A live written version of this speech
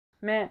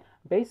Man,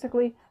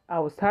 basically, I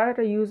was tired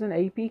of using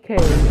APK,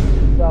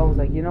 so I was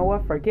like, you know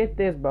what? Forget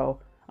this, bro.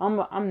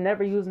 I'm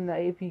never using the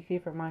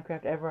APK for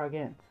Minecraft ever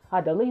again.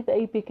 I delete the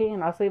APK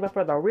and I'll save it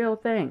for the real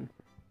thing.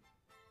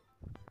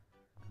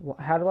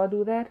 How do I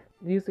do that?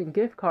 Using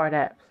gift card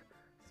apps.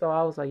 So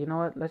I was like, you know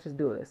what? Let's just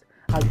do this.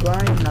 I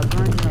grind and I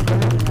grind and I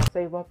grind and I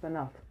save up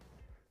enough.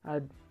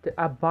 I,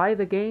 I buy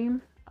the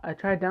game. I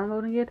try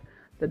downloading it.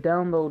 The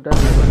download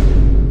doesn't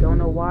work. Don't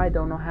know why.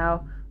 Don't know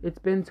how. It's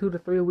been 2 to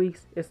 3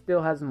 weeks. It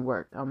still hasn't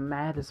worked. I'm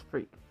mad as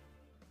freak.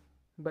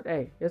 But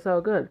hey, it's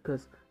all good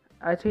because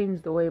I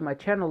changed the way my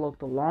channel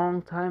looked a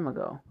long time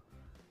ago.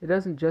 It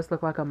doesn't just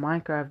look like a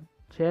Minecraft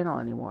channel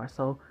anymore.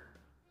 So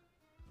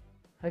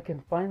I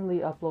can finally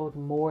upload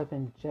more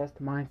than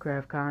just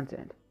Minecraft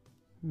content.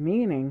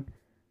 Meaning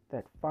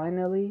that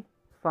finally,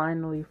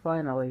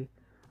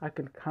 I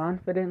can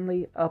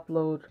confidently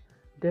upload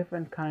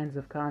different kinds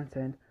of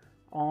content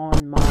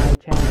on my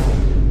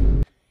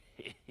channel.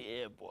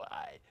 Yeah, boy.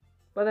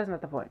 But that's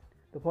not the point.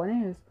 The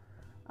point is,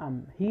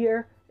 I'm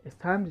here. It's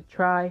time to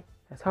try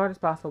as hard as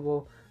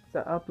possible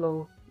to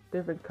upload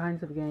different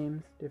kinds of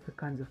games, different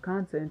kinds of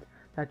content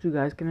that you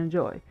guys can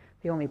enjoy.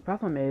 The only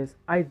problem is,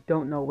 I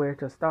don't know where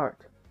to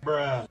start.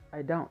 Bruh.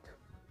 I don't.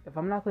 If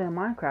I'm not playing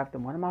Minecraft,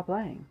 then what am I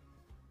playing?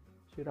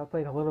 Shoot, I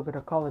played a little bit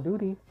of Call of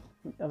Duty.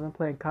 I've been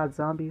playing COD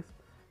Zombies.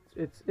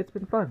 It's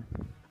been fun.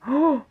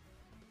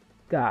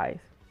 Guys,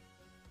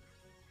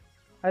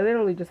 I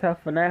literally just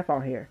have FNAF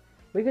on here.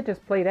 We could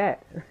just play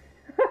that.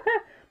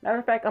 Matter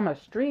of fact, I'm gonna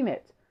stream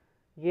it.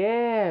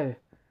 Yeah,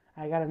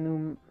 I got a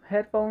new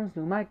headphones,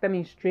 new mic. That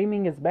means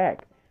streaming is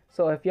back.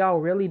 So if y'all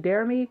really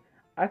dare me,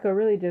 I could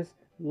really just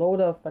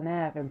load up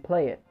FNAF and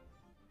play it.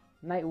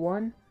 Night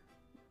one,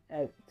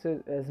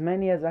 to as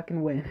many as I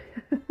can win.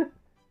 I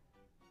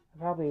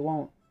probably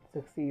won't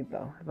succeed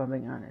though, if I'm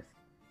being honest.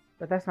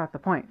 But that's not the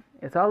point.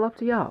 It's all up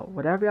to y'all.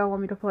 Whatever y'all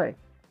want me to play,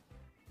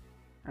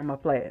 I'm gonna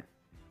play it.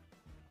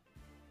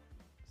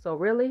 So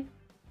really,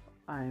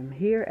 I'm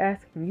here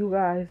asking you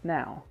guys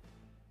now.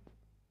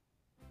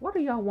 What do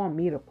y'all want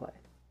me to play?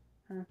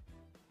 Huh?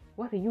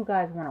 What do you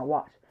guys want to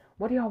watch?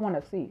 What do y'all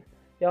want to see?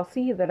 Y'all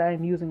see that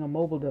I'm using a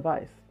mobile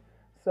device.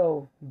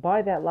 So,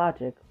 by that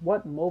logic,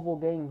 what mobile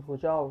games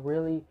would y'all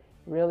really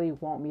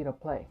want me to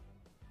play?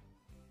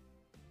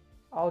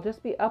 I'll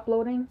just be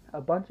uploading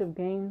a bunch of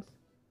games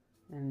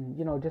and,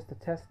 just to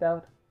test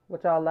out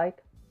what y'all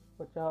like,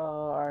 what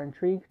y'all are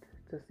intrigued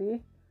to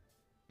see.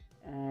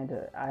 And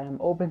I am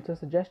open to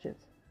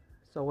suggestions.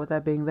 So, with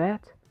that being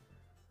that,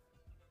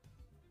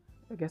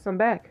 I guess I'm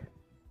back.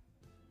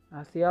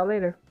 I'll see y'all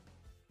later.